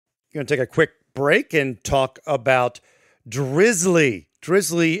Going to take a quick break and talk about Drizzly.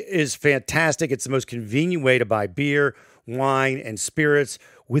 Drizzly is fantastic. It's the most convenient way to buy beer, wine, and spirits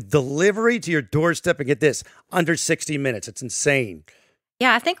with delivery to your doorstep. And get this, under 60 minutes. It's insane.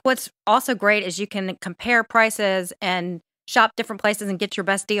 Yeah, I think what's also great is you can compare prices and shop different places and get your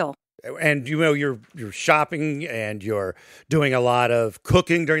best deal. And you're shopping and you're doing a lot of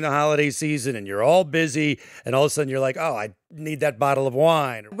cooking during the holiday season and you're all busy and all of a sudden you're like, oh, I need that bottle of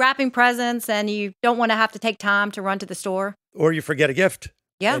wine. Wrapping presents and you don't want to have to take time to run to the store. Or you forget a gift.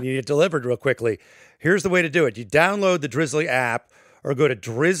 Yeah. And you get delivered real quickly. Here's the way to do it. You download the Drizzly app or go to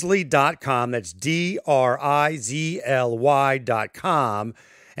drizzly.com. That's DRIZLY.com.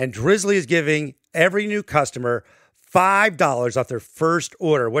 And Drizzly is giving every new customer $5 off their first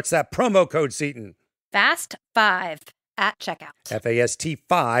order. What's that promo code, Seaton? FAST5 at checkout.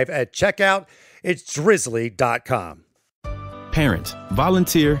 FAST5 at checkout. It's drizzly.com. Parent,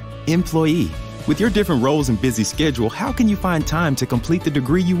 volunteer, employee. With your different roles and busy schedule, how can you find time to complete the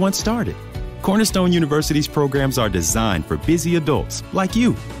degree you once started? Cornerstone University's programs are designed for busy adults like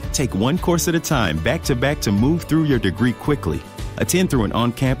you. Take one course at a time, back to move through your degree quickly. Attend through an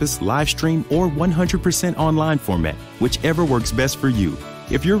on-campus, live stream, or 100% online format, whichever works best for you.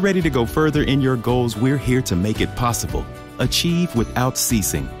 If you're ready to go further in your goals, we're here to make it possible. Achieve without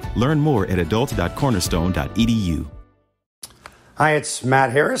ceasing. Learn more at adult.cornerstone.edu. Hi, it's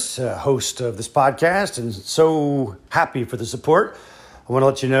Matt Harris, host of this podcast, and so happy for the support. I want to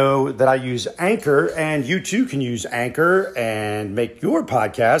let you know that I use Anchor, and you too can use Anchor and make your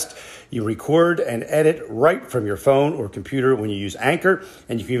podcast. You record and edit right from your phone or computer when you use Anchor,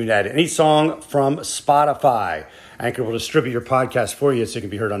 and you can even add any song from Spotify. Anchor will distribute your podcast for you so it can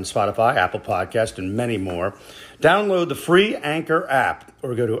be heard on Spotify, Apple Podcast, and many more. Download the free Anchor app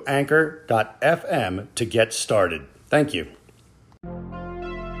or go to anchor.fm to get started. Thank you.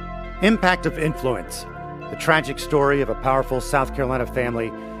 Impact of Influence, the tragic story of a powerful South Carolina family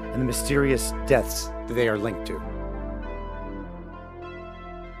and the mysterious deaths that they are linked to.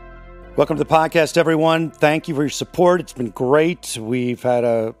 Welcome to the podcast, everyone. Thank you for your support. It's been great. We've had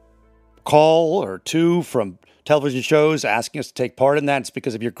a call or two from television shows asking us to take part in that. It's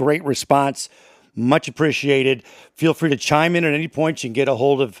because of your great response. Much appreciated. Feel free to chime in at any point. You can get a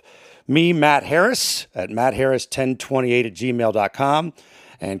hold of me, Matt Harris, at mattharris1028@gmail.com,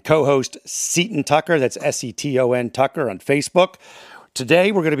 and co-host Seaton Tucker, that's Seton Tucker on Facebook. Today,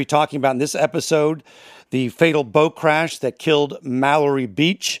 we're going to be talking about in this episode the fatal boat crash that killed Mallory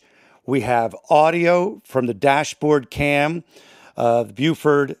Beach. We have audio from the dashboard cam of the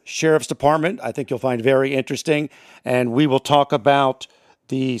Beaufort Sheriff's Department. I think you'll find very interesting. And we will talk about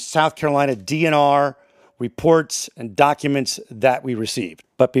the South Carolina DNR reports and documents that we received.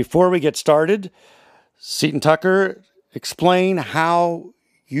 But before we get started, Seaton Tucker, explain how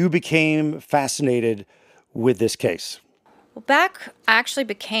you became fascinated with this case. Well, I actually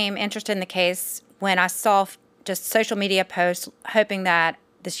became interested in the case when I saw just social media posts hoping that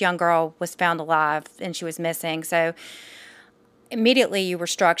this young girl was found alive and she was missing. So immediately you were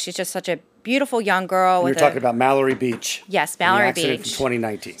struck. She's just such a beautiful young girl. You're talking about Mallory Beach. Yes, Mallory Beach. The accident from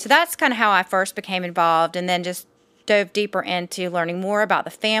 2019. So that's kind of how I first became involved, and then just dove deeper into learning more about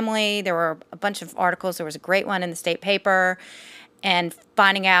the family. There were a bunch of articles. There was a great one in the state paper, and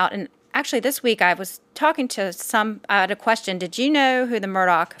finding out. And actually this week I was talking to I had a question. Did you know who the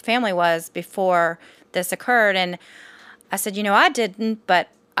Murdaugh family was before this occurred? And I said, I didn't, but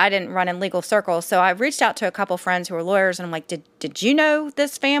I didn't run in legal circles. So I reached out to a couple friends who were lawyers, and I'm like, did you know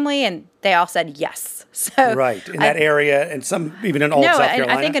this family? And they all said yes. So right, in that area, and some even in all of South Carolina?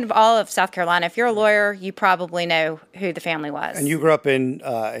 No, I think in all of South Carolina. If you're a lawyer, you probably know who the family was. And you grew up in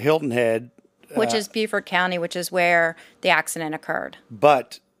Hilton Head. Which is Beaufort County, which is where the accident occurred.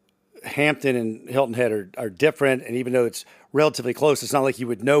 But Hampton and Hilton Head are different, and even though it's relatively close, it's not like you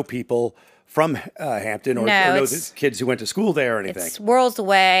would know people from Hampton or know the kids who went to school there or anything. It's worlds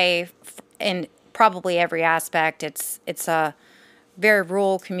away in probably every aspect. It's a very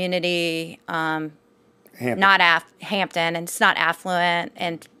rural community, Hampton, and it's not affluent,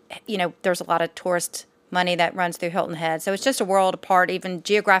 and there's a lot of tourist money that runs through Hilton Head. So it's just a world apart, even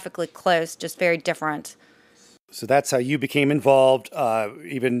geographically close, just very different. So that's how you became involved,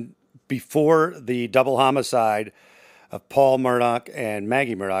 even before the double homicide of Paul Murdaugh and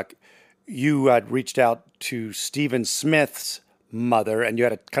Maggie Murdaugh. You had reached out to Stephen Smith's mother, and you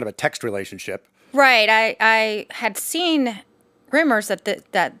had a kind of a text relationship. Right. I had seen rumors that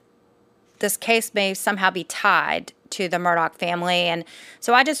that this case may somehow be tied to the Murdaugh family, and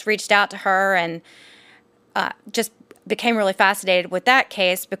so I just reached out to her and just became really fascinated with that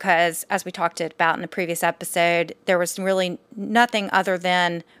case because, as we talked about in the previous episode, there was really nothing other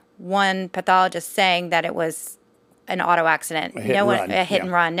than one pathologist saying that it was an auto accident. A hit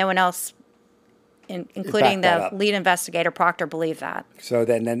and run. No one else, including the lead investigator, Proctor, believed that. So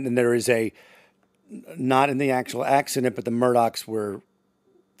then there is not in the actual accident, but the Murdaughs were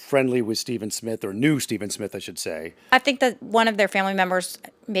friendly with Stephen Smith, or knew Stephen Smith, I should say. I think that one of their family members,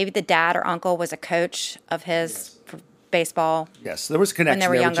 maybe the dad or uncle, was a coach of his for baseball. Yes, there was a connection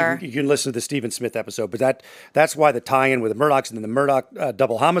when they were younger. You can listen to the Stephen Smith episode, but that's why the tie-in with the Murdaughs, and then the Murdaugh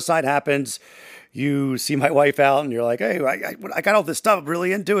double homicide happens. You see my wife out, and you're like, hey, I got all this stuff,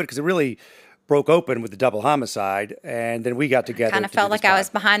 really into it, because it really broke open with the double homicide, and then we got together. Kind of felt like I was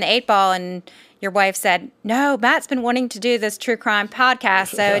behind the 8 ball, and your wife said, no, Matt's been wanting to do this true crime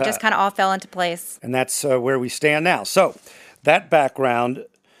podcast, so it just kind of all fell into place. And that's where we stand now. So that background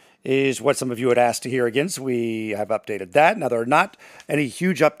is what some of you had asked to hear again, so we have updated that. Now, there are not any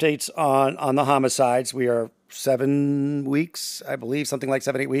huge updates on the homicides. We are 7 weeks, I believe, something like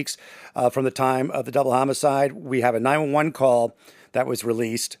 7, 8 weeks from the time of the double homicide. We have a 911 call that was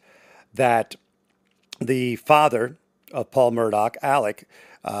released that the father of Paul Murdaugh, Alec,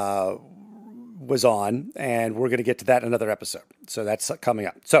 was on, and we're going to get to that in another episode. So that's coming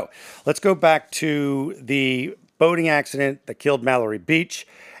up. So let's go back to the boating accident that killed Mallory Beach.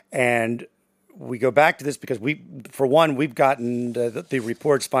 And we go back to this because we've gotten the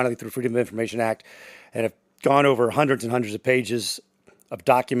reports finally through Freedom of Information Act and have gone over hundreds and hundreds of pages of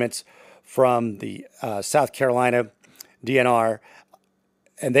documents from the South Carolina DNR.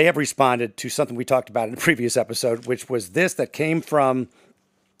 And they have responded to something we talked about in the previous episode, which was this that came from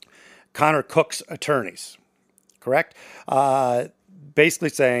Connor Cook's attorneys, correct? Basically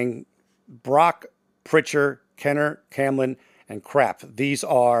saying Brock, Pritchard, Kenner, Camlin, and Krapp. These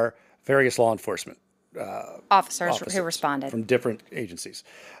are various law enforcement officers who responded from different agencies.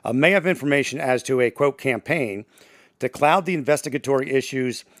 May have information as to a, quote, campaign to cloud the investigatory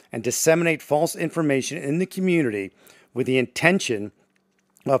issues and disseminate false information in the community with the intention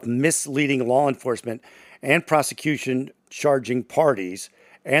of misleading law enforcement and prosecution charging parties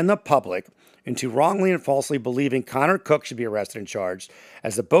and the public into wrongly and falsely believing Connor Cook should be arrested and charged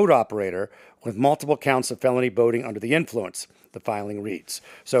as the boat operator with multiple counts of felony boating under the influence, the filing reads.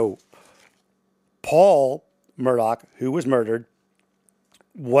 So Paul Murdaugh, who was murdered,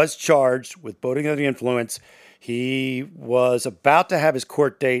 was charged with boating under the influence. He was about to have his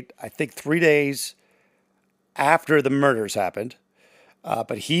court date, I think 3 days after the murders happened.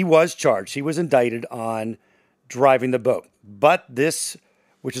 But he was charged. He was indicted on driving the boat. But this,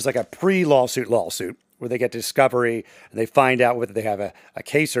 which is like a pre-lawsuit where they get discovery and they find out whether they have a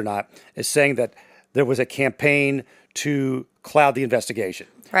case or not, is saying that there was a campaign to cloud the investigation.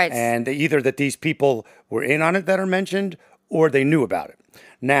 Right. And either that these people were in on it that are mentioned or they knew about it.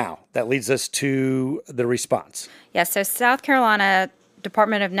 Now, that leads us to the response. Yes, so South Carolina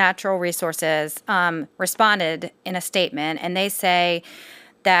Department of Natural Resources responded in a statement, and they say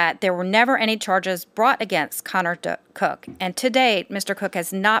that there were never any charges brought against Connor Cook. And to date, Mr. Cook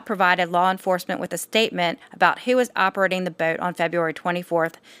has not provided law enforcement with a statement about who was operating the boat on February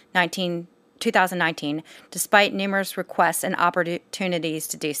 24th, 2019, despite numerous requests and opportunities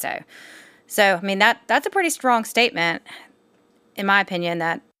to do so. So, I mean, that's a pretty strong statement, in my opinion,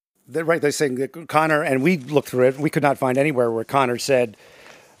 that... Right, they're saying that Connor, and we looked through it, we could not find anywhere where Connor said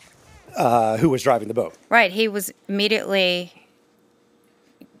who was driving the boat. Right, he was immediately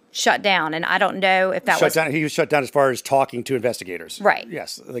shut down, and I don't know if that was... He was shut down as far as talking to investigators. Right.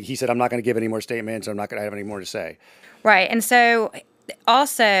 Yes, like he said, I'm not going to give any more statements, I'm not going to have any more to say. Right, and so...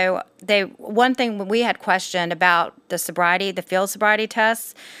 Also, one thing we had questioned about the sobriety, the field sobriety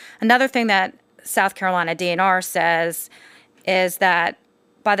tests, another thing that South Carolina DNR says is that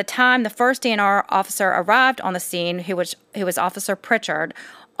by the time the first DNR officer arrived on the scene, who was Officer Pritchard,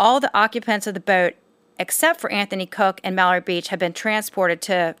 all the occupants of the boat, except for Anthony Cook and Mallory Beach, had been transported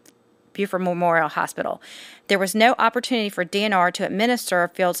to Beaufort Memorial Hospital. There was no opportunity for DNR to administer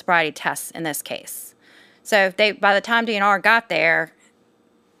field sobriety tests in this case. So by the time DNR got there,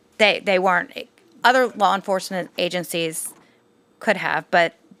 they weren't. Other law enforcement agencies could have,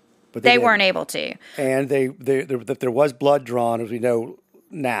 but they weren't able to. And that there was blood drawn, as we know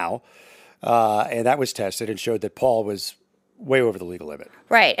now, and that was tested and showed that Paul was way over the legal limit.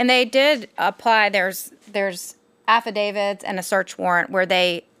 Right, and they did apply. There's affidavits and a search warrant where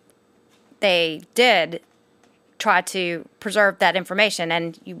they did try to preserve that information,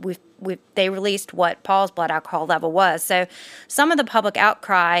 and they released what Paul's blood alcohol level was. So some of the public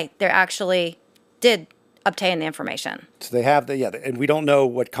outcry, they actually did obtain the information. So they have and we don't know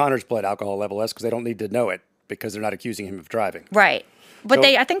what Connor's blood alcohol level is because they don't need to know it because they're not accusing him of driving. Right. But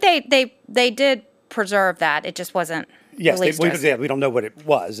I think they did preserve that. It just wasn't Yes, released us. we don't know what it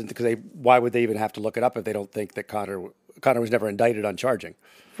was, and because why would they even have to look it up if they don't think that Connor was never indicted on charging,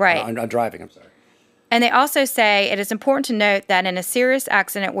 Right. On driving. I'm sorry. And they also say it is important to note that in a serious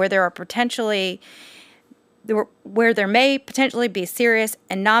accident where there may potentially be serious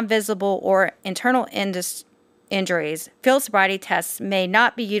and non-visible or internal injuries, field sobriety tests may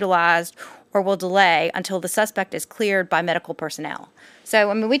not be utilized or will delay until the suspect is cleared by medical personnel. So,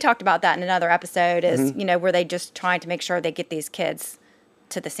 I mean, we talked about that in another episode, is, were they just trying to make sure they get these kids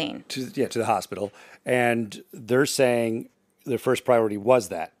to the scene? To the hospital. And they're saying their first priority was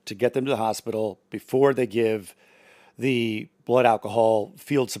to get them to the hospital before they give the blood alcohol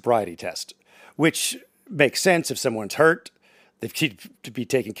field sobriety test, which makes sense if someone's hurt, they need to be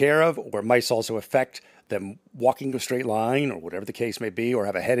taken care of, or it might also affect them walking a straight line or whatever the case may be, or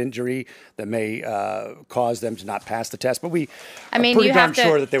have a head injury that may cause them to not pass the test. But we are pretty darn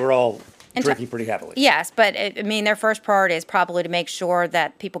sure that they were all drinking pretty heavily. Yes, but their first priority is probably to make sure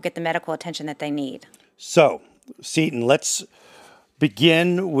that people get the medical attention that they need. So, Seton, let's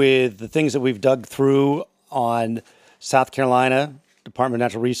begin with the things that we've dug through on South Carolina Department of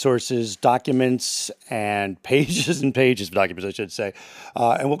Natural Resources documents, and pages and pages of documents, I should say.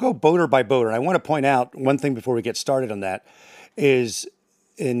 And we'll go boater by boater. And I want to point out one thing before we get started on that is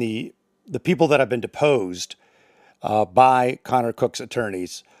in the people that have been deposed by Connor Cook's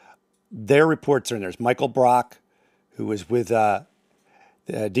attorneys, their reports are in there. There's Michael Brock, who was with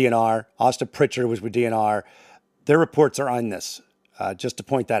DNR. Austin Pritchard was with DNR. Their reports are on this, just to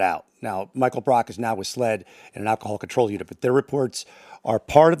point that out. Now, Michael Brock is now with SLED in an alcohol control unit, but their reports are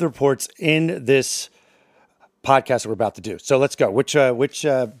part of the reports in this podcast that we're about to do. So let's go. Which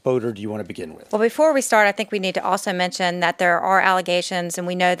boater do you want to begin with? Well, before we start, I think we need to also mention that there are allegations, and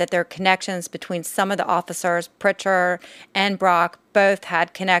we know that there are connections between some of the officers. Pritchard and Brock both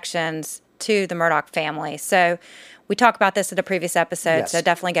had connections to the Murdaugh family. So we talked about this in a previous episode, Yes. So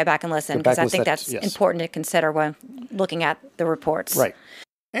definitely go back and listen, because I think that's important to consider when looking at the reports. Right.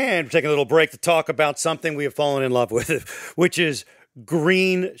 And we're taking a little break to talk about something we have fallen in love with, which is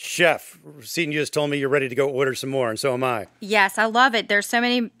Green Chef. Seton, you just told me you're ready to go order some more, and so am I. Yes, I love it. There's so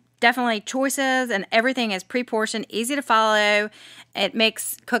many definitely choices, and everything is pre-portioned, easy to follow. It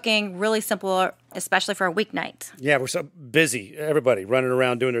makes cooking really simple, especially for a weeknight. Yeah, we're so busy, everybody running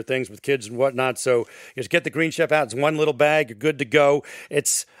around doing their things with kids and whatnot. So just get the Green Chef out. It's one little bag. You're good to go.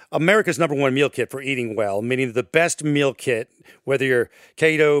 It's America's #1 meal kit for eating well, meaning the best meal kit, whether you're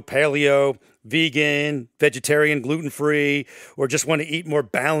keto, paleo, vegan, vegetarian, gluten-free, or just want to eat more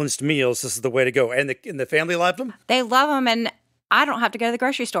balanced meals. This is the way to go. And the family loved them? They love them, and I don't have to go to the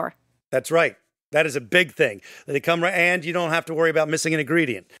grocery store. That's right. That is a big thing. They come right, and you don't have to worry about missing an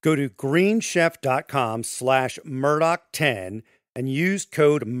ingredient. Go to greenchef.com/Murdaugh10 and use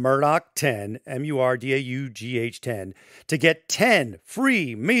code Murdaugh10, MURDAUGH10, to get 10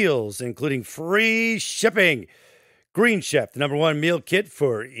 free meals, including free shipping. Green Chef, the #1 meal kit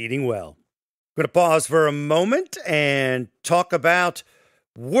for eating well. I'm going to pause for a moment and talk about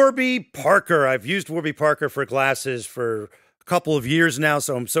Warby Parker. I've used Warby Parker for glasses for a couple of years now,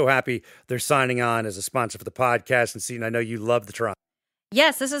 so I'm so happy they're signing on as a sponsor for the podcast. And Seton, I know you love the try.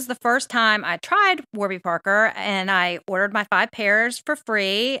 Yes, this is the first time I tried Warby Parker, and I ordered my 5 pairs for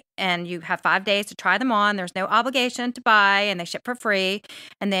free, and you have 5 days to try them on. There's no obligation to buy, and they ship for free,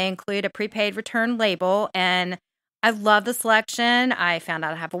 and they include a prepaid return label, and I love the selection. I found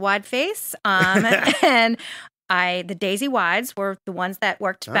out I have a wide face, and the Daisy Wides were the ones that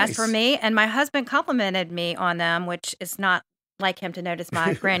worked best for me, and my husband complimented me on them, which is not like him to notice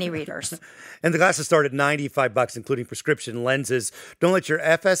my granny readers. And the glasses start at $95, including prescription lenses. Don't let your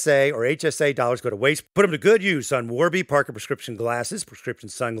FSA or HSA dollars go to waste. Put them to good use on Warby Parker prescription glasses, prescription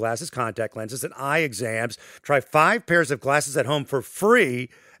sunglasses, contact lenses, and eye exams. Try 5 pairs of glasses at home for free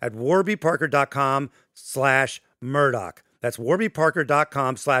at warbyparker.com/Murdaugh. That's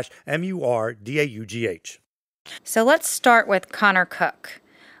warbyparker.com/MURDAUGH. So let's start with Connor Cook.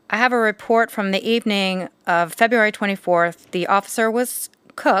 I have a report from the evening of February 24th. The officer was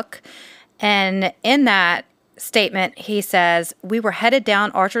Cook, and in that statement, he says, "We were headed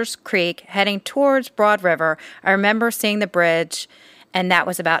down Archer's Creek, heading towards Broad River. I remember seeing the bridge, and that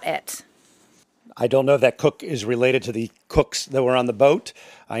was about it." I don't know if that Cook is related to the cooks that were on the boat.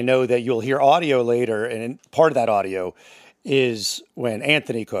 I know that you'll hear audio later, and part of that audio is when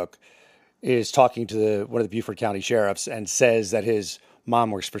Anthony Cook is talking to one of the Beaufort County sheriffs and says that his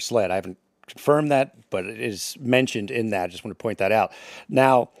mom works for SLED. I haven't confirmed that, but it is mentioned in that. I just want to point that out.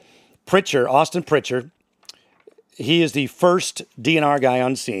 Now, Austin Pritchard He is the first DNR guy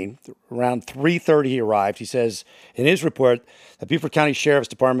on scene. Around 3:30 he arrived. He says in his report that Beaufort County Sheriff's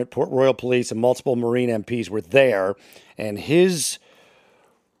Department, Port Royal Police, and multiple Marine MPs were there. And his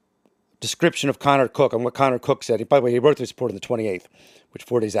description of Connor Cook and what Connor Cook said, by the way, he wrote this report on the 28th, which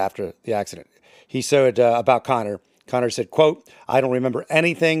 4 days after the accident. He said about Connor said, quote, "I don't remember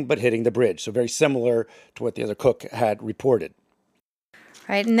anything but hitting the bridge." So very similar to what the other Cook had reported.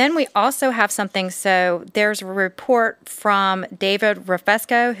 Right, and then we also have something. So there's a report from David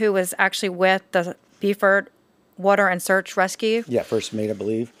Rafesco, who was actually with the Beaufort Water and Search Rescue. Yeah, first mate, I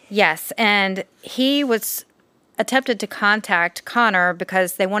believe. Yes, and he was attempted to contact Connor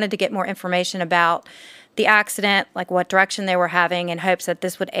because they wanted to get more information about the accident, like what direction they were having, in hopes that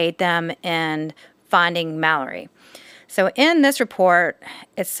this would aid them in finding Mallory. So in this report,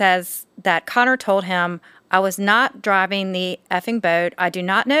 it says that Connor told him, "I was not driving the effing boat. I do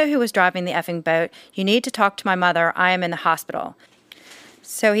not know who was driving the effing boat. You need to talk to my mother. I am in the hospital."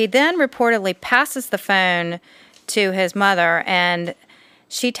 So he then reportedly passes the phone to his mother, and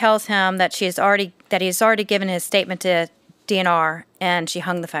she tells him that he's already given his statement to DNR, and she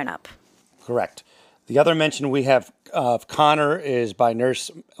hung the phone up. Correct. The other mention we have of Connor is by Nurse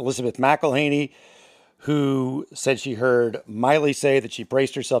Elizabeth McElhaney, who said she heard Miley say that she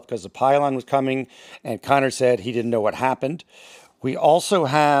braced herself because the pylon was coming, and Connor said he didn't know what happened. We also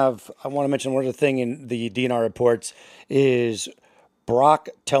have, I want to mention one other thing in the DNR reports, is Brock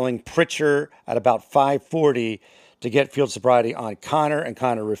telling Pritchard at about 5:40 to get field sobriety on Connor, and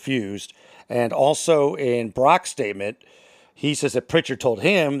Connor refused. And also in Brock's statement, he says that Pritchard told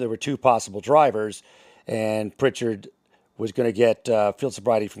him there were two possible drivers, and Pritchard was going to get field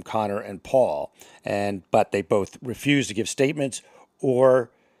sobriety from Connor and Paul, but they both refused to give statements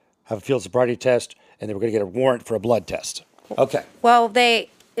or have a field sobriety test, and they were going to get a warrant for a blood test. Okay. Well, the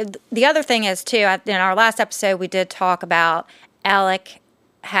other thing is, too, in our last episode, we did talk about Alec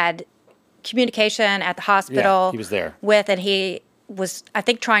had communication at the hospital. Yeah, he was there. And he was, I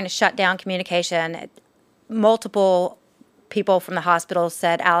think, trying to shut down communication. Multiple people from the hospital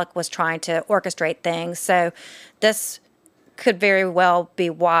said Alec was trying to orchestrate things. So this could very well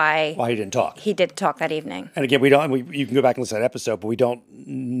be why he didn't talk. He didn't talk that evening. And again, you can go back and listen to that episode, but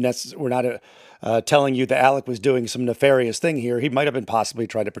we're not telling you that Alec was doing some nefarious thing here. He might have been possibly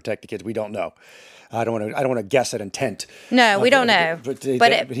trying to protect the kids. We don't know. I don't want to guess at intent. No, we don't know. But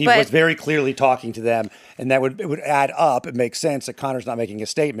he was very clearly talking to them, and it would add up. It makes sense that Connor's not making a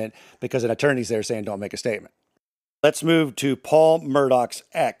statement because an attorney's there saying don't make a statement. Let's move to Paul Murdaugh's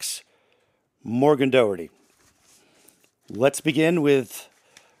ex, Morgan Doherty. Let's begin with,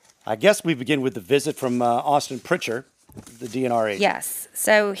 the visit from Austin Pritchard, the DNR agent. Yes.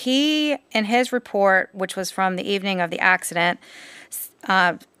 So he, in his report, which was from the evening of the accident,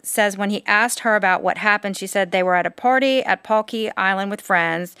 says when he asked her about what happened, she said they were at a party at Palkey Island with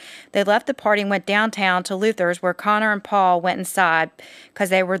friends. They left the party and went downtown to Luther's, where Connor and Paul went inside because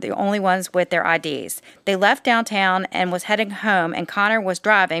they were the only ones with their IDs. They left downtown and was heading home, and Connor was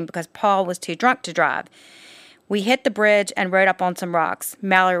driving because Paul was too drunk to drive. We hit the bridge and rode up on some rocks.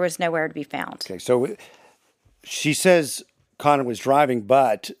 Mallory was nowhere to be found. Okay, so she says Connor was driving,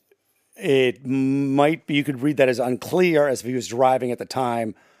 but it might be, you could read that as unclear as if he was driving at the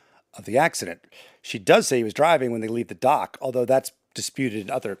time of the accident. She does say he was driving when they leave the dock, although that's disputed in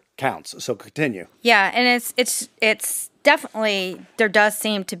other counts. So continue. Yeah, and it's definitely, there does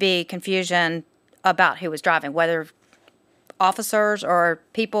seem to be confusion about who was driving, whether officers or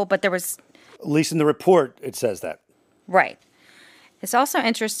people, but there was... At least in the report, it says that. Right. It's also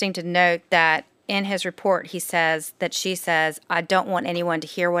interesting to note that in his report, she says, "I don't want anyone to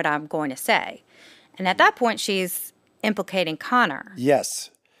hear what I'm going to say." And at that point, she's implicating Connor. Yes.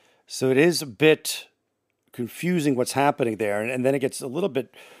 So it is a bit confusing what's happening there. And then it gets a little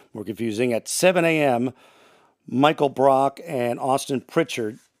bit more confusing. At 7 a.m., Michael Brock and Austin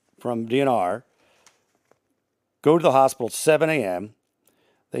Pritchard from DNR go to the hospital at 7 a.m.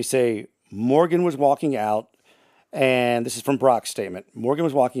 They say Morgan was walking out, and this is from Brock's statement. Morgan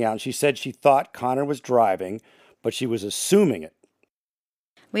was walking out, and she said she thought Connor was driving, but she was assuming it.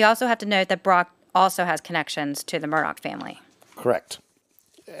 We also have to note that Brock also has connections to the Murdaugh family. Correct.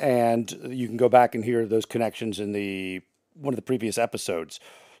 And you can go back and hear those connections in one of the previous episodes.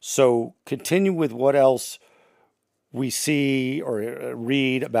 So continue with what else we see or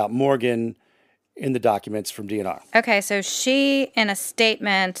read about Morgan in the documents from DNR. Okay, so she, in a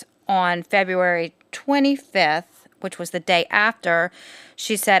statement on February 25th, which was the day after,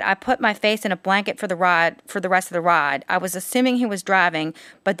 she said, "I put my face in a blanket for the rest of the ride. I was assuming he was driving,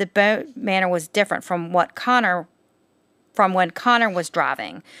 but the boat manner was different from when Connor was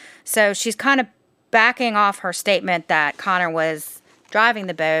driving." So she's kind of backing off her statement that Connor was driving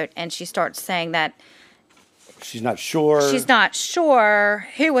the boat, and she starts saying that she's not sure. She's not sure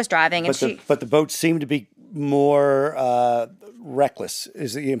who was driving, but the boat seemed to be more reckless,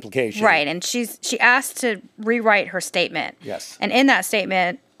 is the implication. Right, and she asked to rewrite her statement. Yes. And in that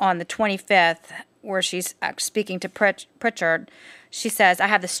statement on the 25th, where she's speaking to Pritchard, she says, "I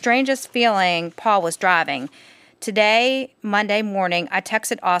have the strangest feeling Paul was driving. Today, Monday morning, I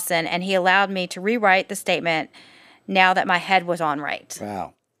texted Austin, and he allowed me to rewrite the statement now that my head was on right."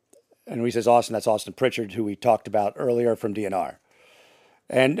 Wow. And when he says Austin, that's Austin Pritchard, who we talked about earlier from DNR.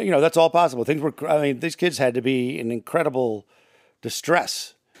 And, that's all possible. These kids had to be in incredible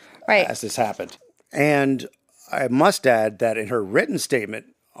distress as this happened. And I must add that in her written statement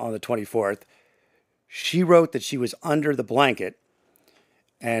on the 24th, she wrote that she was under the blanket.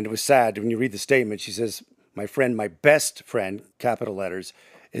 And it was sad. When you read the statement, she says, "My friend, my best friend," capital letters,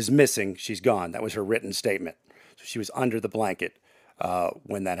 "is missing. She's gone." That was her written statement. So she was under the blanket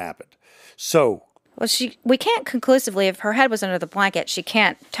when that happened. So, well, we can't conclusively, if her head was under the blanket, she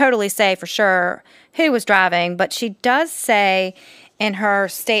can't totally say for sure who was driving, but she does say in her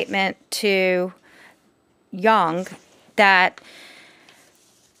statement to Young that...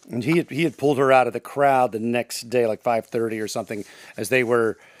 And he had pulled her out of the crowd the next day, like 5:30 or something, as they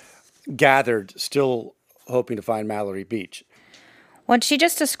were gathered, still hoping to find Mallory Beach. When she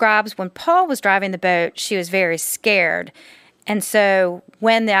just describes when Paul was driving the boat, she was very scared. And so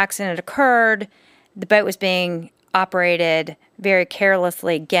when the accident occurred, the boat was being operated very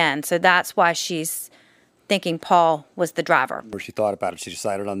carelessly again. So that's why she's thinking Paul was the driver. Where she thought about it, she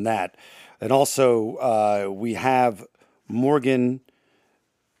decided on that. And also, we have Morgan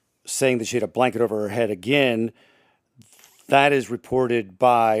saying that she had a blanket over her head again. That is reported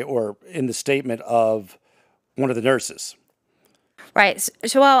by, or in the statement of, one of the nurses. Right.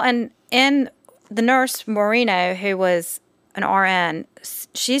 So, well, and in the nurse, Moreno, who was an RN,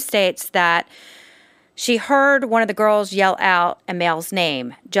 she states that she heard one of the girls yell out a male's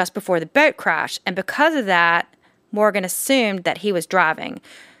name just before the boat crash. And because of that, Morgan assumed that he was driving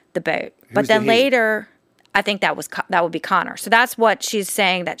the boat. But then later, I think that would be Connor. So that's what she's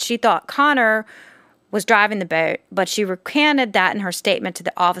saying, that she thought Connor was driving the boat, but she recanted that in her statement to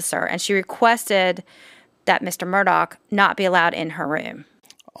the officer, and she requested that Mr. Murdaugh not be allowed in her room.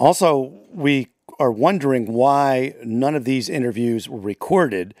 Also, we are wondering why none of these interviews were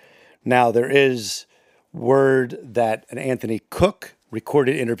recorded. Now, there is word that an Anthony Cook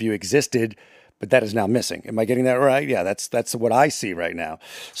recorded interview existed, but that is now missing. Am I getting that right? Yeah, that's what I see right now.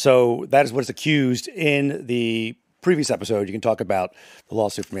 So that is what is accused in the previous episode. You can talk about the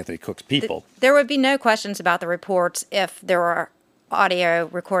lawsuit from Anthony Cook's people. There would be no questions about the reports if there were audio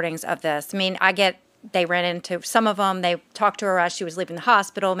recordings of this. I mean, I get they ran into some of them. They talked to her as she was leaving the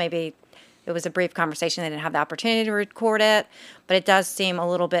hospital. Maybe it was a brief conversation. They didn't have the opportunity to record it. But it does seem a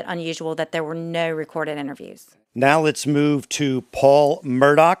little bit unusual that there were no recorded interviews. Now let's move to Paul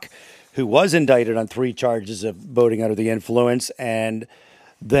Murdaugh, who was indicted on 3 charges of boating under the influence and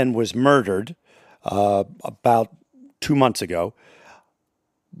then was murdered about 2 months ago.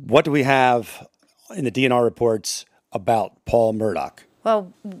 What do we have in the DNR reports about Paul Murdaugh?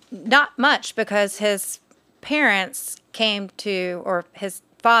 Well, not much, because his parents came to, or his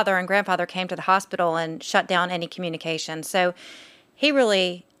father and grandfather came to the hospital and shut down any communication. So he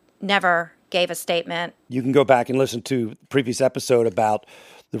really never gave a statement. You can go back and listen to the previous episode about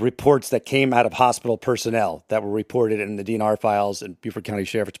the reports that came out of hospital personnel that were reported in the DNR files and Beaufort County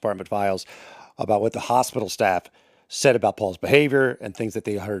Sheriff's Department files about what the hospital staff said about Paul's behavior and things that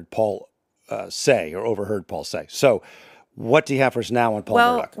they heard Paul say or overheard Paul say. So what do you have for us now on Paul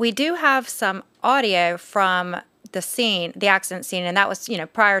Murdaugh? Well, we do have some audio from the scene, the accident scene, and that was,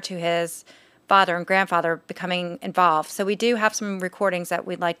 prior to his father and grandfather becoming involved. So we do have some recordings that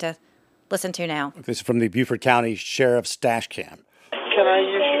we'd like to listen to now. This is from the Beaufort County Sheriff's dash cam. Can I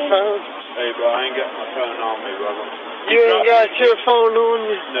use your phone? Hey, bro, I ain't got my phone on me, brother. You ain't got your phone on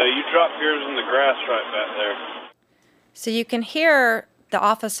you? No, you dropped yours in the grass right back there. So you can hear the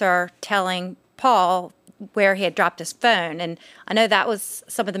officer telling Paul where he had dropped his phone. And I know that was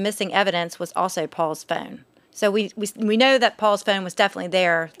some of the missing evidence was also Paul's phone. So we know that Paul's phone was definitely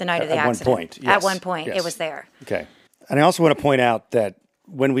there the night of the accident. At one point, yes. At one point, yes. It was there. Okay. And I also want to point out that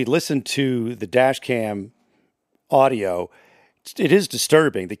when we listen to the dash cam audio, it is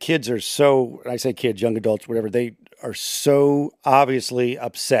disturbing. The kids are so, I say kids, young adults, whatever, they are so obviously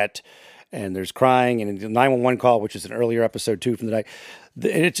upset, and there's crying, and in the 911 call, which is an earlier episode too from the night,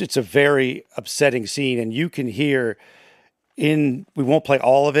 it's a very upsetting scene, and you can hear we won't play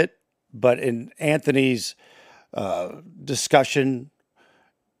all of it, but in Anthony's discussion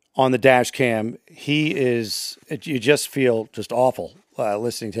on the dash cam. You just feel just awful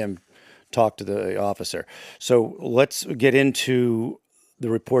listening to him talk to the officer. So let's get into the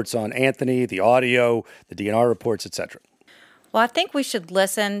reports on Anthony, the audio, the DNR reports, etc. Well, I think we should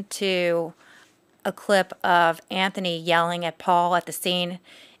listen to a clip of Anthony yelling at Paul at the scene.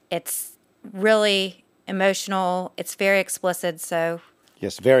 It's really emotional. It's very explicit. So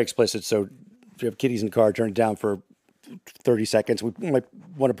yes, very explicit. So if you have kiddies in the car, turn it down for 30 seconds. We might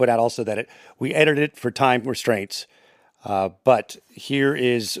want to put out also that we edited it for time restraints. But here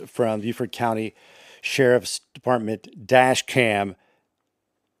is from Beaufort County Sheriff's Department dash cam,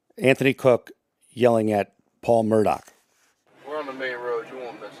 Anthony Cook yelling at Paul Murdaugh. We're on the main road. You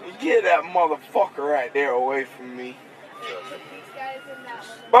won't miss us. Get that motherfucker right there away from me.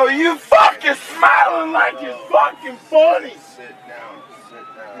 Bro, you fucking smiling like it's fucking funny. Sit down.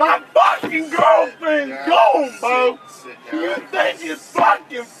 My fucking girlfriend's gone, bro. You think it's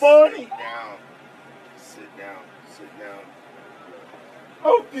fucking funny? Sit down.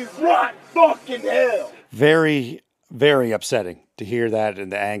 Hope you rot fucking hell. Very, very upsetting to hear that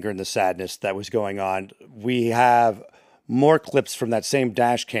and the anger and the sadness that was going on. We have more clips from that same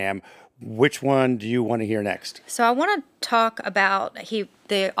dash cam. Which one do you want to hear next? So I want to talk about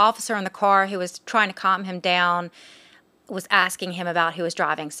the officer in the car who was trying to calm him down was asking him about who was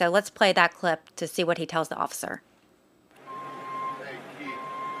driving. So let's play that clip to see what he tells the officer. Hey, Keith.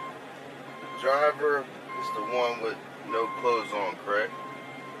 The driver is the one with no clothes on, correct?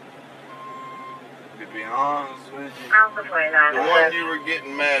 To be honest with you, the one you were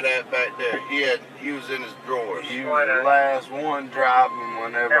getting mad at back there, he was in his drawers. He was the last one driving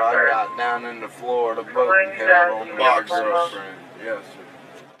whenever I got down in the floor of the boat and held on my girlfriend. Yes, sir.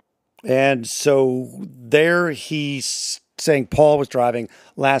 And so there he's saying Paul was driving.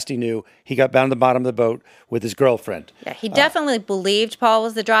 Last he knew, he got down to the bottom of the boat with his girlfriend. Yeah, he definitely believed Paul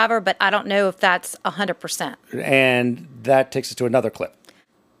was the driver, but I don't know if that's 100%. And that takes us to another clip.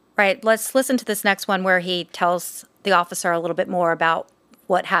 Right, let's listen to this next one where he tells the officer a little bit more about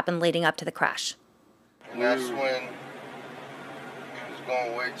what happened leading up to the crash. And that's when he was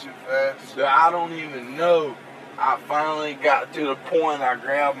going way too fast. I don't even know. I finally got to the point I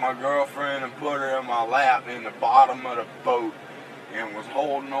grabbed my girlfriend and put her in my lap in the bottom of the boat and was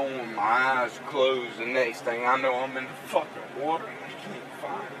holding on with my eyes closed. The next thing I know, I'm in the fucking water and I can't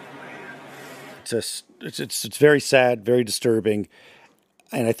find it, man. It's very sad, very disturbing.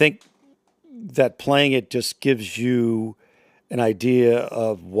 And I think that playing it just gives you an idea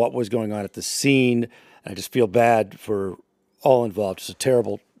of what was going on at the scene. And I just feel bad for all involved. It's a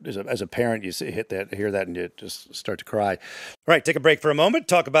terrible, as a parent, you hear that, and you just start to cry. All right, take a break for a moment.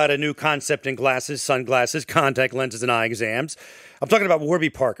 Talk about a new concept in glasses, sunglasses, contact lenses, and eye exams. I'm talking about Warby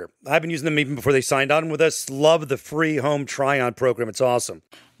Parker. I've been using them even before they signed on with us. Love the free home try-on program. It's awesome.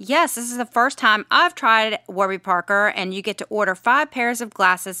 Yes, this is the first time I've tried Warby Parker, and you get to order 5 pairs of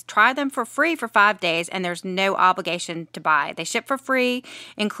glasses, try them for free for 5 days, and there's no obligation to buy. They ship for free,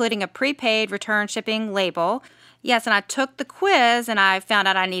 including a prepaid return shipping label. Yes, and I took the quiz, and I found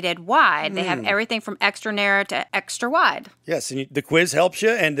out I needed wide. They have everything from extra narrow to extra wide. Yes, and the quiz helps you,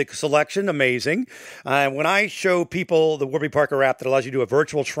 and the selection, amazing. When I show people the Warby Parker app that allows you to do a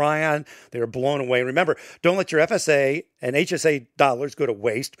virtual try-on, they're blown away. And remember, don't let your FSA and HSA dollars go to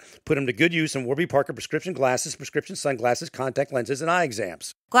waste. Put them to good use in Warby Parker prescription glasses, prescription sunglasses, contact lenses, and eye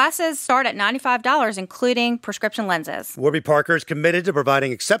exams. Glasses start at $95, including prescription lenses. Warby Parker is committed to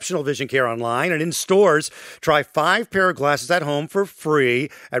providing exceptional vision care online and in stores. Try 5 pair of glasses at home for free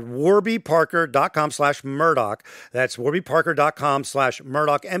at warbyparker.com/Murdaugh. That's warbyparker.com/Murdaugh,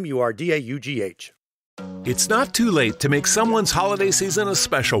 Murdaugh. It's not too late to make someone's holiday season a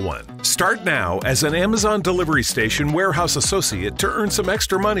special one. Start now as an Amazon Delivery Station warehouse associate to earn some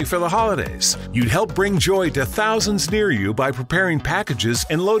extra money for the holidays. You'd help bring joy to thousands near you by preparing packages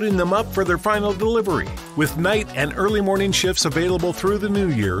and loading them up for their final delivery. With night and early morning shifts available through the new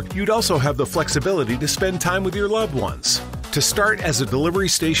year, you'd also have the flexibility to spend time with your loved ones. To start as a delivery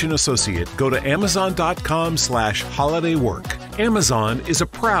station associate, go to amazon.com/holidaywork. Amazon is a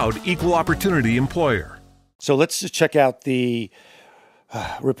proud equal opportunity employer. So let's just check out the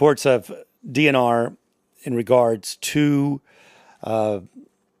reports of DNR in regards to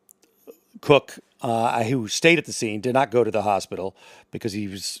Cook, who stayed at the scene, did not go to the hospital because he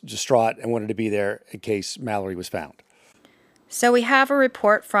was distraught and wanted to be there in case Mallory was found. So we have a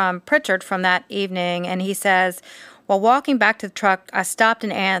report from Pritchard from that evening, and he says, while walking back to the truck, I stopped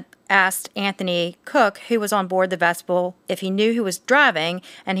and asked Anthony Cook, who was on board the vessel, if he knew who was driving,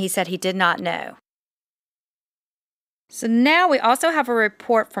 and he said he did not know. So now we also have a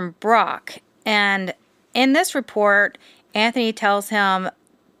report from Brock, and in this report, Anthony tells him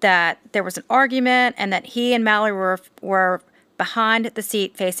that there was an argument and that he and Mallory were behind the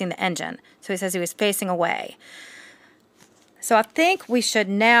seat facing the engine. So he says he was facing away. So I think we should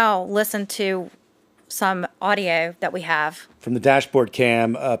now listen to some audio that we have from the dashboard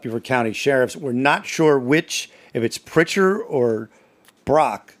cam of Beaufort County Sheriff's. We're not sure which, if it's Pritchard or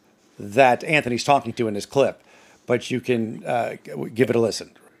Brock, that Anthony's talking to in this clip, but you can give it a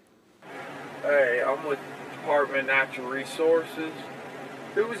listen. Hey, I'm with Department of Natural Resources.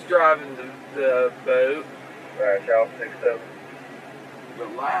 Who was driving the boat? Right, I'll fix up. The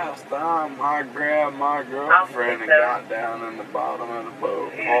last time I grabbed my girlfriend and got down in the bottom of the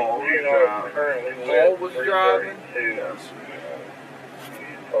boat, Paul was driving. Paul was driving? Yes.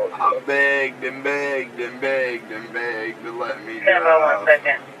 I begged and begged and begged and begged to let me drive. 1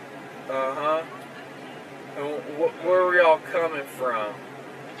 second. Uh-huh. And where were y'all coming from?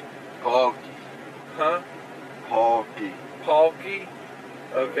 Palky. Huh? Palky. Palky?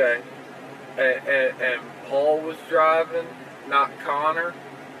 Okay. And Paul was driving, not Connor?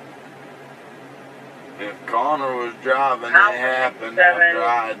 If Connor was driving, it happened after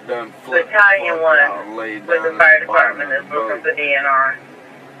I had done flipped the fuck out and laid down with the fire department that's from the DNR.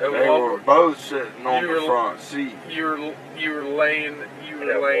 They were both sitting on the front seat. You were laying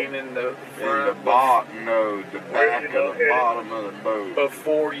in the front. In the bottom, no, the back of the bottom of the boat.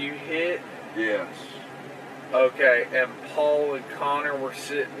 Before you hit? Yes. Okay, and Paul and Connor were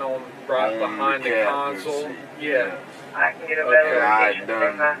sitting on right behind the console? Seat. Yeah. I can get a better Okay, I had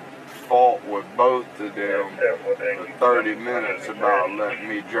done fought with both of them for 30 minutes about letting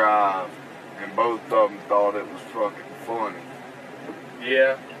me drive, and both of them thought it was fucking funny.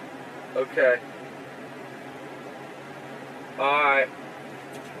 Yeah. Okay. Alright.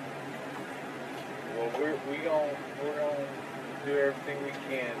 Well, we're gonna do everything we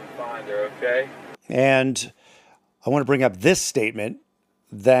can to find her, okay? And I want to bring up this statement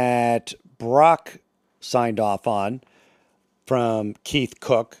that Brock signed off on from Keith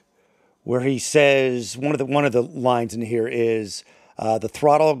Cook, where he says one of the lines in here is the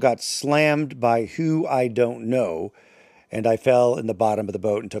throttle got slammed by who I don't know, and I fell in the bottom of the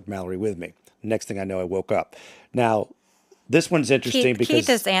boat and took Mallory with me. Next thing I know, I woke up. Now, this one's interesting because Keith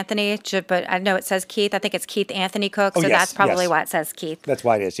is Anthony, but I know it says Keith. I think it's Keith Anthony Cook, so that's probably why it says Keith. That's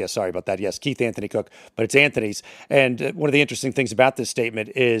why it is. Yes, sorry about that. Yes, Keith Anthony Cook, but it's Anthony's. And one of the interesting things about this statement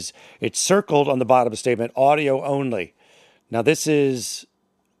is it's circled on the bottom of the statement, audio only. Now, this is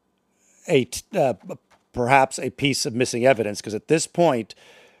perhaps a piece of missing evidence because at this point,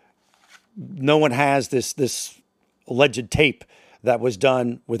 no one has this alleged tape that was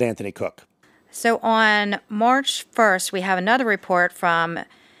done with Anthony Cook. So on March 1st, we have another report from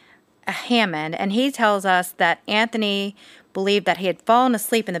Hammond, and he tells us that Anthony believed that he had fallen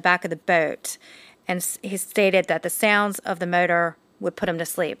asleep in the back of the boat, and he stated that the sounds of the motor would put him to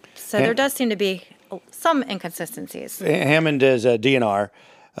sleep. So there does seem to be some inconsistencies. Hammond is a DNR.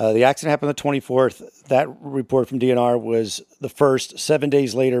 The accident happened on the 24th. That report from DNR was the first. 7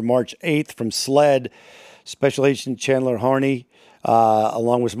 days later, March 8th, from SLED, Special Agent Chandler Harney,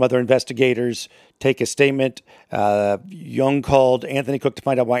 along with some other investigators, take a statement. Young called Anthony Cook to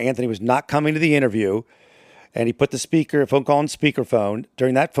find out why Anthony was not coming to the interview, and he put the phone call on speakerphone.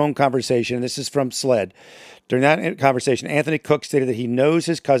 During that phone conversation, and this is from SLED, during that conversation, Anthony Cook stated that he knows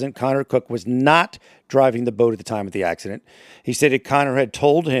his cousin, Connor Cook, was not driving the boat at the time of the accident. He stated Connor had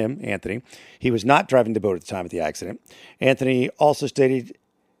told him, Anthony, he was not driving the boat at the time of the accident. Anthony also stated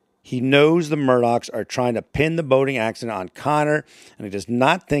he knows the Murdaughs are trying to pin the boating accident on Connor, and he does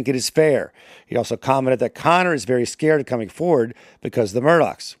not think it is fair. He also commented that Connor is very scared of coming forward because of the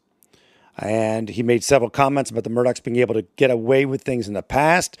Murdaughs. And he made several comments about the Murdaughs being able to get away with things in the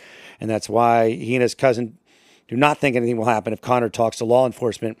past, and that's why he and his cousin do not think anything will happen if Connor talks to law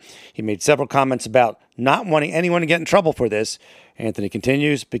enforcement. He made several comments about not wanting anyone to get in trouble for this. Anthony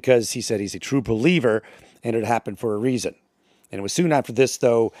continues because he said he's a true believer, and it happened for a reason. And it was soon after this,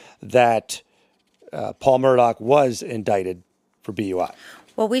 though, that Paul Murdaugh was indicted for BUI.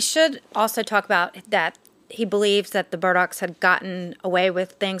 Well, we should also talk about that he believes that the Murdaughs had gotten away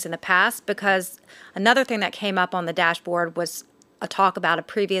with things in the past, because another thing that came up on the dashboard was a talk about a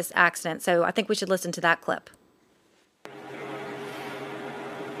previous accident. So I think we should listen to that clip.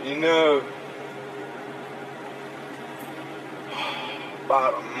 You know,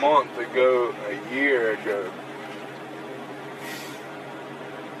 about a month ago, a year ago,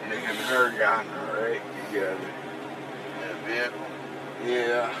 me and her got in a wreck together. In a vehicle?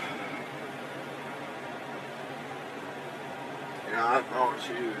 Yeah. And I thought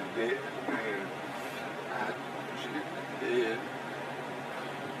she was dead, man. She was dead.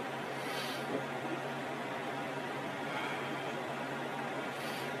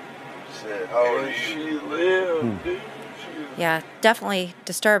 said, oh, she lived, dude. Yeah, definitely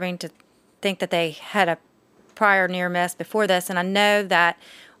disturbing to think that they had a prior near miss before this. And I know that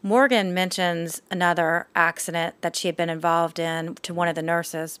Morgan mentions another accident that she had been involved in to one of the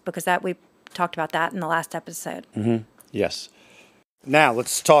nurses, because that we talked about that in the last episode. Mm-hmm. Yes. Now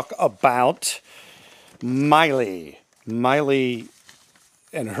let's talk about Miley. Miley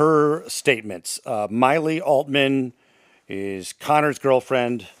and her statements. Miley Altman is Connor's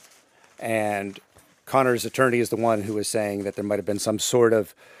girlfriend, and Connor's attorney is the one who is saying that there might have been some sort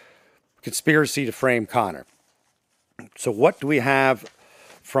of conspiracy to frame Connor. So what do we have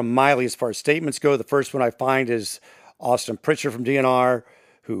from Miley as far as statements go? The first one I find is Austin Pritchard from DNR,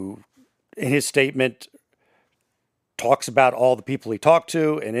 who in his statement talks about all the people he talked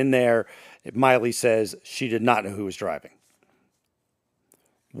to, and in there, Miley says she did not know who was driving.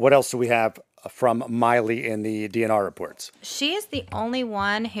 What else do we have from Miley in the DNR reports? She is the only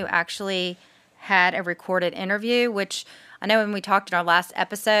one who actually had a recorded interview, which I know when we talked in our last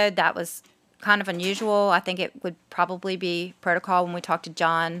episode, that was kind of unusual. I think it would probably be protocol when we talked to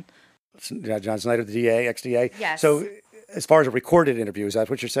John. John Snyder, the DA, ex-DA? Yes. So as far as a recorded interview, is that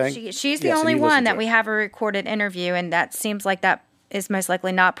what you're saying? She's the only one that we have a recorded interview, and that seems like that is most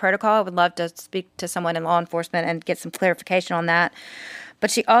likely not protocol. I would love to speak to someone in law enforcement and get some clarification on that.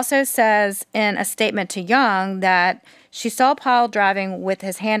 But she also says in a statement to Young that she saw Paul driving with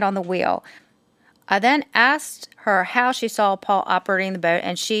his hand on the wheel. I then asked her how she saw Paul operating the boat,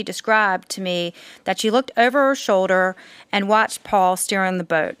 and she described to me that she looked over her shoulder and watched Paul steering the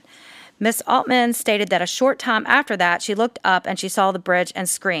boat. Miss Altman stated that a short time after that, she looked up and she saw the bridge and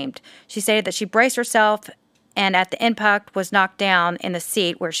screamed. She stated that she braced herself and at the impact was knocked down in the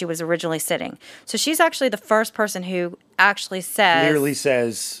seat where she was originally sitting. So she's actually the first person who actually says... Clearly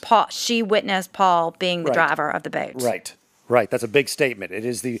says... Paul, she witnessed Paul being the driver of the boat. Right. That's a big statement. It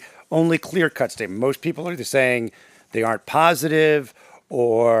is the only clear-cut statement. Most people are either saying they aren't positive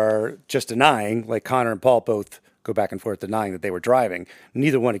or just denying, like Connor and Paul both go back and forth denying that they were driving.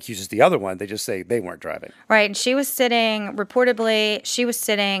 Neither one accuses the other one. They just say they weren't driving. Right. And she was sitting,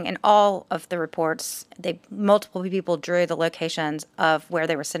 reportedly, in all of the reports. Multiple people drew the locations of where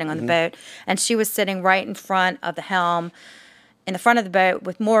they were sitting on the boat. And she was sitting right in front of the helm, in the front of the boat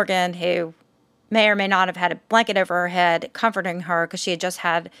with Morgan, who may or may not have had a blanket over her head, comforting her because she had just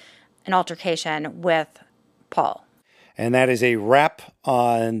had an altercation with Paul. And that is a wrap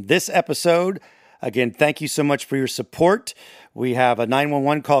on this episode. Again, thank you so much for your support. We have a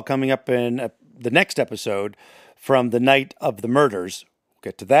 911 call coming up in the next episode from the night of the murders.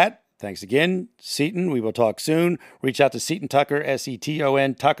 We'll get to that. Thanks again, Seton. We will talk soon. Reach out to Seton Tucker,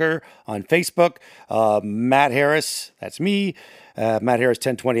 S-E-T-O-N Tucker on Facebook. Matt Harris, that's me, Matt Harris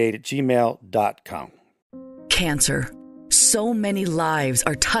 1028 at gmail.com. Cancer. So many lives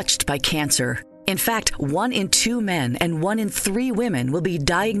are touched by cancer. In fact, 1 in 2 men and 1 in 3 women will be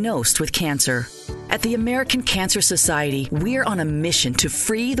diagnosed with cancer. At the American Cancer Society, we're on a mission to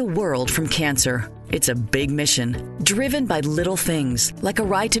free the world from cancer. It's a big mission, driven by little things like a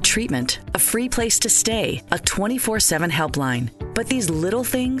ride to treatment, a free place to stay, a 24/7 helpline. But these little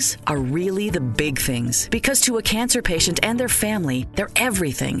things are really the big things, because to a cancer patient and their family, they're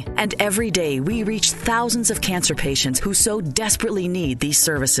everything. And every day we reach thousands of cancer patients who so desperately need these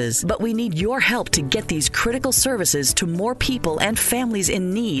services. But we need your help to get these critical services to more people and families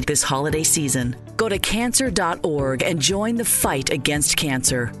in need this holiday season. Go to cancer.org and join the fight against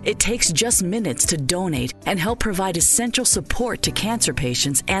cancer. It takes just minutes to donate and help provide essential support to cancer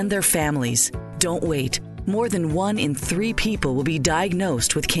patients and their families. Don't wait. More than 1 in 3 people will be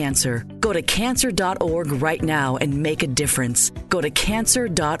diagnosed with cancer. Go to cancer.org right now and make a difference. Go to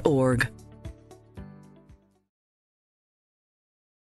cancer.org.